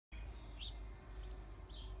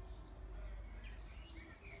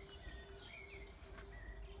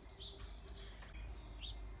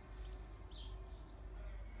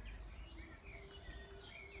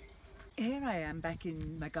Here I am back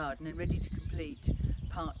in my garden and ready to complete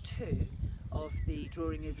part 2 of the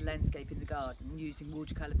drawing of landscape in the garden using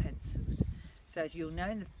watercolour pencils. So as you'll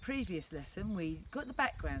know, in the previous lesson we got the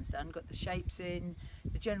backgrounds done, got the shapes in,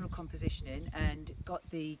 the general composition in, and got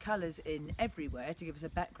the colours in everywhere to give us a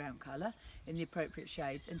background colour in the appropriate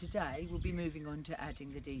shades, and today we'll be moving on to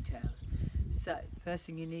adding the detail. So first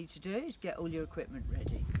thing you need to do is get all your equipment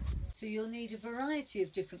ready. So you'll need a variety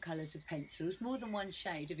of different colours of pencils, more than one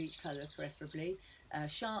shade of each colour preferably, a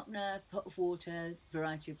sharpener, pot of water,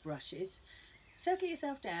 variety of brushes. Settle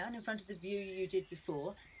yourself down in front of the view you did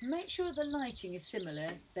before. Make sure the lighting is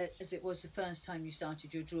similar as it was the first time you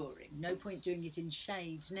started your drawing. No point doing it in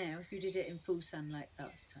shades now if you did it in full sunlight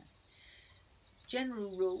last time.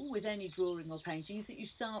 General rule with any drawing or painting is that you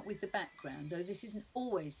start with the background, though this isn't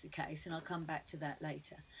always the case, and I'll come back to that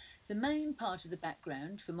later. The main part of the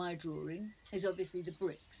background for my drawing is obviously the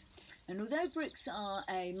bricks, and although bricks are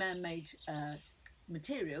a man-made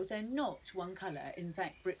material, they're not one colour. In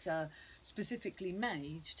fact, bricks are specifically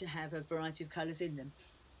made to have a variety of colours in them,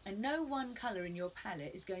 and no one colour in your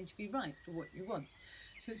palette is going to be right for what you want.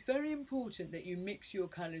 So it's very important that you mix your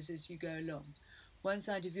colours as you go along. One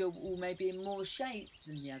side of your wall may be in more shade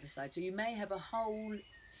than the other side, so you may have a whole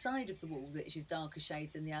side of the wall that is darker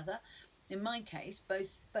shades than the other. In my case,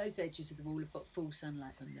 both edges of the wall have got full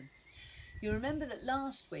sunlight on them. You'll remember that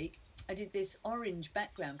last week I did this orange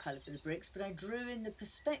background colour for the bricks, but I drew in the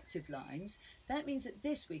perspective lines. That means that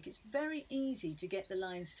this week it's very easy to get the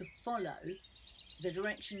lines to follow the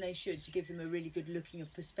direction they should, to give them a really good looking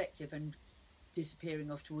of perspective and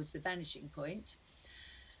disappearing off towards the vanishing point.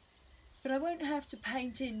 But I won't have to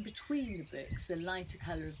paint in between the bricks the lighter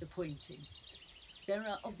colour of the pointing. There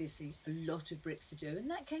are obviously a lot of bricks to do, and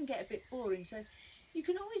that can get a bit boring, so you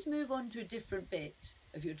can always move on to a different bit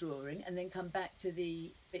of your drawing and then come back to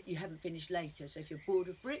the bit you haven't finished later. So if you're bored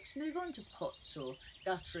of bricks, move on to pots or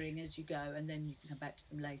guttering as you go, and then you can come back to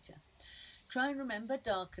them later. Try and remember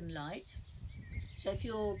dark and light. So if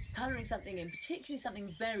you're colouring something in, particularly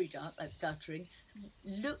something very dark like guttering,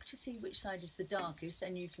 look to see which side is the darkest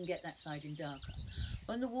and you can get that side in darker.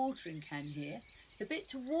 On the watering can here, the bit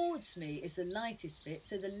towards me is the lightest bit,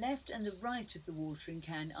 so the left and the right of the watering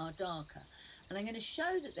can are darker. And I'm going to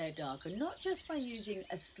show that they're darker, not just by using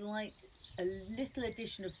a little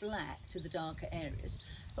addition of black to the darker areas,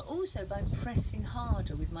 but also by pressing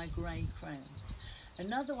harder with my grey crayon.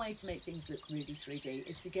 Another way to make things look really 3D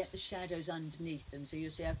is to get the shadows underneath them. So you'll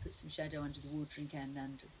see I've put some shadow under the watering can and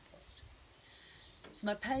under the pot. So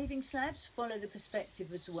my paving slabs follow the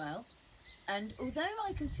perspective as well. And although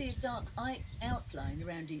I can see a dark outline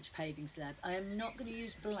around each paving slab, I am not going to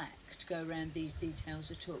use black to go around these details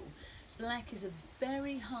at all. Black is a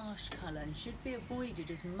very harsh colour and should be avoided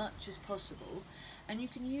as much as possible. And you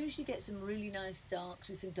can usually get some really nice darks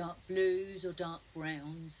with some dark blues or dark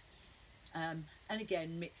browns. And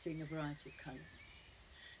again, mixing a variety of colours.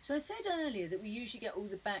 So I said earlier that we usually get all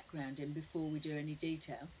the background in before we do any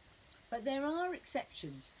detail, but there are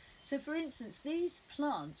exceptions. So for instance, these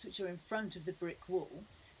plants which are in front of the brick wall,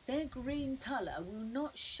 their green colour will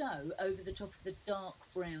not show over the top of the dark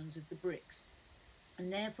browns of the bricks,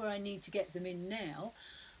 and therefore I need to get them in now.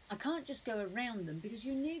 I can't just go around them because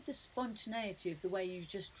you need the spontaneity of the way you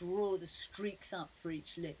just draw the streaks up for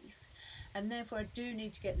each leaf. And therefore I do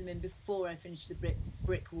need to get them in before I finish the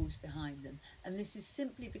brick walls behind them. And this is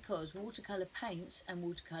simply because watercolour paints and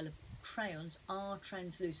watercolour crayons are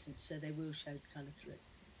translucent, so they will show the colour through.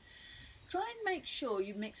 Try and make sure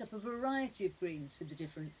you mix up a variety of greens for the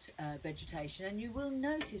different vegetation, and you will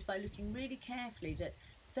notice by looking really carefully that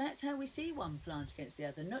that's how we see one plant against the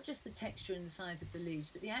other, not just the texture and the size of the leaves,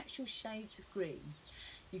 but the actual shades of green.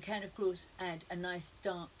 You can, of course, add a nice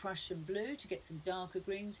dark Prussian blue to get some darker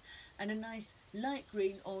greens, and a nice light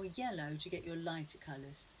green or yellow to get your lighter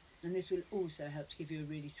colours. And this will also help to give you a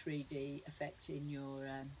really 3D effect in your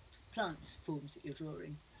plant forms that you're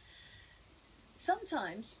drawing.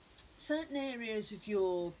 Sometimes certain areas of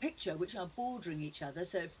your picture which are bordering each other,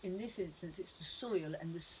 so in this instance it's the soil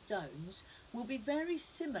and the stones, will be very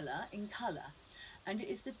similar in colour. And it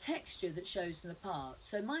is the texture that shows them apart.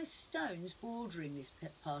 So my stones bordering this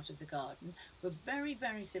part of the garden were very,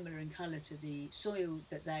 very similar in colour to the soil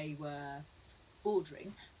that they were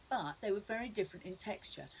bordering, but they were very different in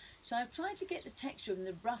texture. So I've tried to get the texture and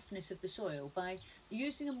the roughness of the soil by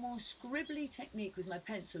using a more scribbly technique with my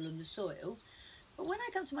pencil on the soil. But when I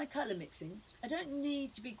come to my colour mixing, I don't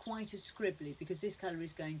need to be quite as scribbly because this colour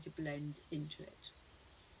is going to blend into it.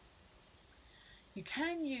 You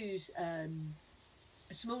can use a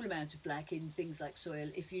small amount of black in things like soil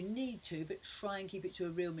if you need to, but try and keep it to a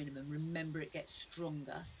real minimum. Remember, it gets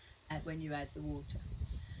stronger when you add the water.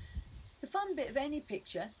 fun bit of any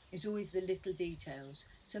picture is always the little details.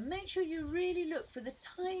 So make sure you really look for the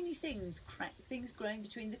tiny things, things growing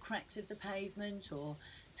between the cracks of the pavement or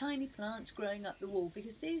tiny plants growing up the wall,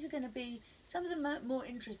 because these are going to be some of the more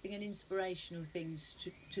interesting and inspirational things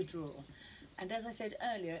to draw. And as I said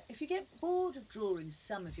earlier, if you get bored of drawing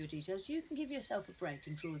some of your details, you can give yourself a break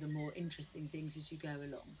and draw the more interesting things as you go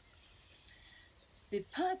along. The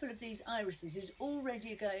purple of these irises is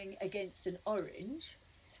already going against an orange,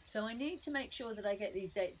 so I need to make sure that I get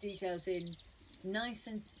these details in nice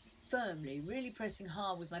and firmly, really pressing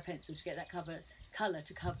hard with my pencil to get that colour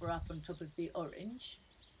to cover up on top of the orange.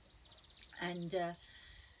 And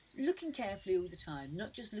looking carefully all the time,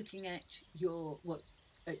 not just looking at your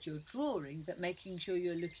drawing, but making sure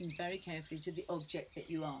you're looking very carefully to the object that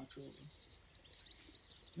you are drawing.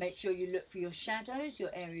 Make sure you look for your shadows, your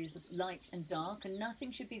areas of light and dark, and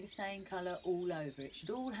nothing should be the same colour all over. It should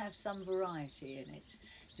all have some variety in it,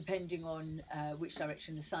 depending on which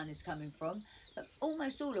direction the sun is coming from. But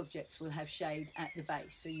almost all objects will have shade at the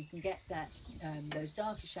base, so you can get that those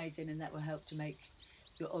darker shades in, and that will help to make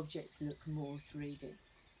your objects look more 3D.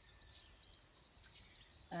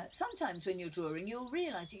 Sometimes when you're drawing, you'll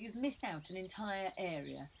realise that you've missed out an entire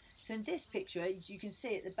area. So in this picture, as you can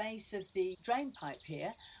see at the base of the drain pipe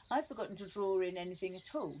here, I've forgotten to draw in anything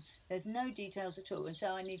at all. There's no details at all, and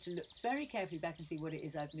so I need to look very carefully back and see what it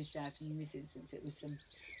is I've missed out. And in this instance, it was some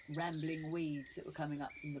rambling weeds that were coming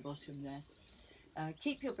up from the bottom there.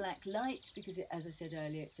 Keep your black light, because as I said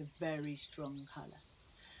earlier, it's a very strong colour.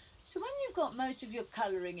 So when you've got most of your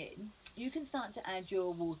colouring in, you can start to add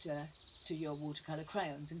your water to your watercolour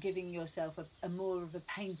crayons and giving yourself a more of a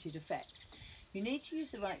painted effect. You need to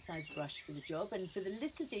use the right size brush for the job, and for the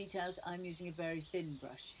little details I'm using a very thin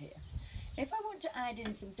brush here. If I want to add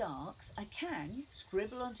in some darks, I can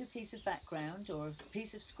scribble onto a piece of background or a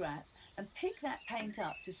piece of scrap and pick that paint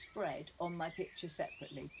up to spread on my picture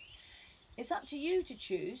separately. It's up to you to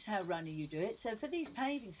choose how runny you do it. So for these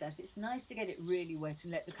paving slabs, it's nice to get it really wet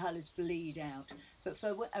and let the colours bleed out. But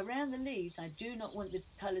for around the leaves, I do not want the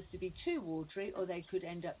colours to be too watery, or they could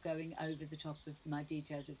end up going over the top of my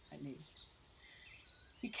details of my leaves.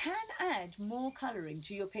 You can add more colouring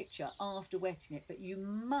to your picture after wetting it, but you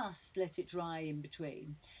must let it dry in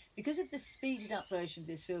between. Because of the speeded up version of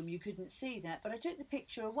this film, you couldn't see that, but I took the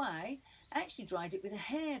picture away, actually dried it with a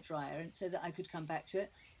hairdryer so that I could come back to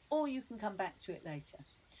it, or you can come back to it later.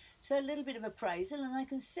 So a little bit of appraisal, and I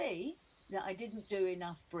can see that I didn't do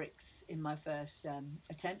enough bricks in my first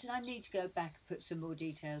attempt, and I need to go back and put some more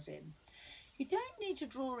details in. You don't need to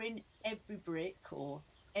draw in every brick or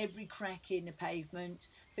every crack in a pavement,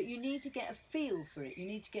 but you need to get a feel for it. You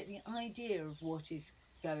need to get the idea of what is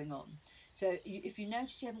going on. So if you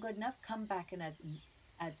notice you haven't got enough, come back and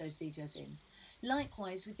add those details in.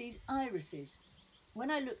 Likewise with these irises. When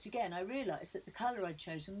I looked again, I realised that the colour I'd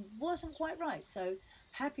chosen wasn't quite right, so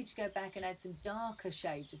happy to go back and add some darker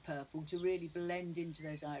shades of purple to really blend into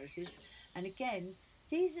those irises. And again,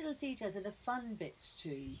 these little details are the fun bit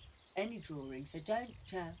to any drawing, so don't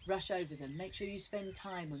rush over them. Make sure you spend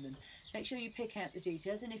time on them. Make sure you pick out the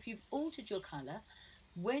details, and if you've altered your colour,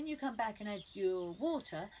 when you come back and add your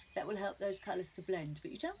water, that will help those colours to blend.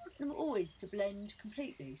 But you don't want them always to blend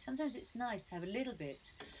completely. Sometimes it's nice to have a little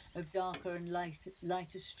bit of darker and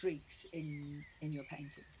lighter streaks in your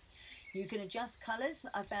painting. You can adjust colours.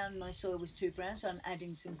 I found my soil was too brown, so I'm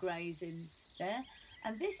adding some greys in there.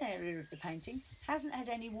 And this area of the painting hasn't had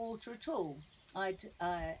any water at all. I'd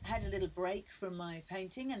had a little break from my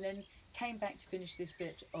painting and then came back to finish this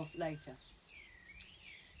bit off later.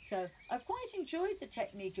 So I've quite enjoyed the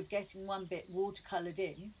technique of getting one bit watercoloured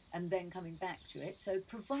in and then coming back to it. So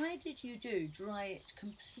provided you do dry it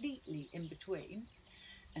completely in between,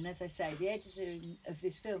 and as I say, the editing of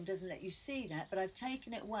this film doesn't let you see that, but I've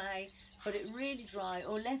taken it away, got it really dry,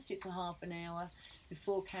 or left it for half an hour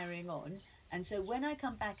before carrying on. And so when I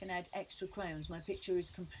come back and add extra crayons, my picture is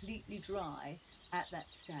completely dry at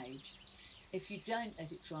that stage. If you don't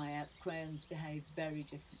let it dry out, the crayons behave very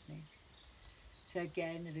differently. So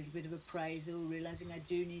again, a little bit of appraisal, realising I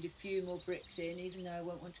do need a few more bricks in, even though I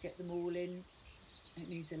won't want to get them all in. It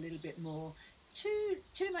needs a little bit more.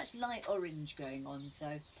 Too much light orange going on,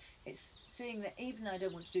 so it's seeing that even though I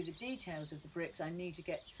don't want to do the details of the bricks, I need to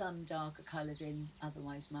get some darker colours in,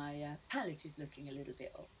 otherwise my palette is looking a little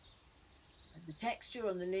bit off. The texture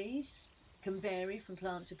on the leaves can vary from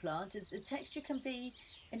plant to plant. The texture can be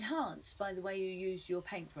enhanced by the way you use your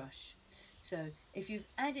paintbrush. So if you've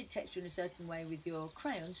added texture in a certain way with your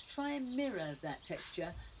crayons, try and mirror that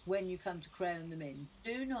texture when you come to crayon them in.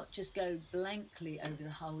 Do not just go blankly over the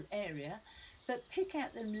whole area, but pick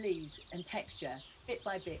out the leaves and texture bit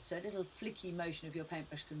by bit, so a little flicky motion of your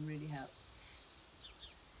paintbrush can really help.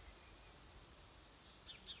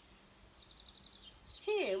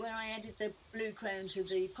 Here, where I added the blue crayon to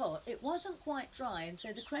the pot, it wasn't quite dry, and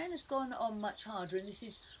so the crayon has gone on much harder, and this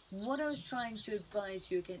is what I was trying to advise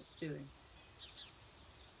you against doing.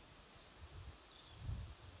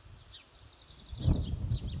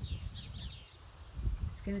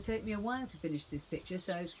 It's going to take me a while to finish this picture,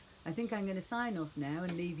 so I think I'm going to sign off now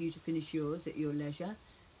and leave you to finish yours at your leisure.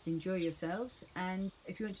 Enjoy yourselves, and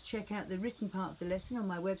if you want to check out the written part of the lesson on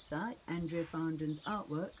my website,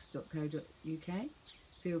 andreafarndonsartworks.co.uk,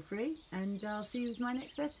 feel free, and I'll see you with my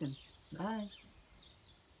next lesson. Bye.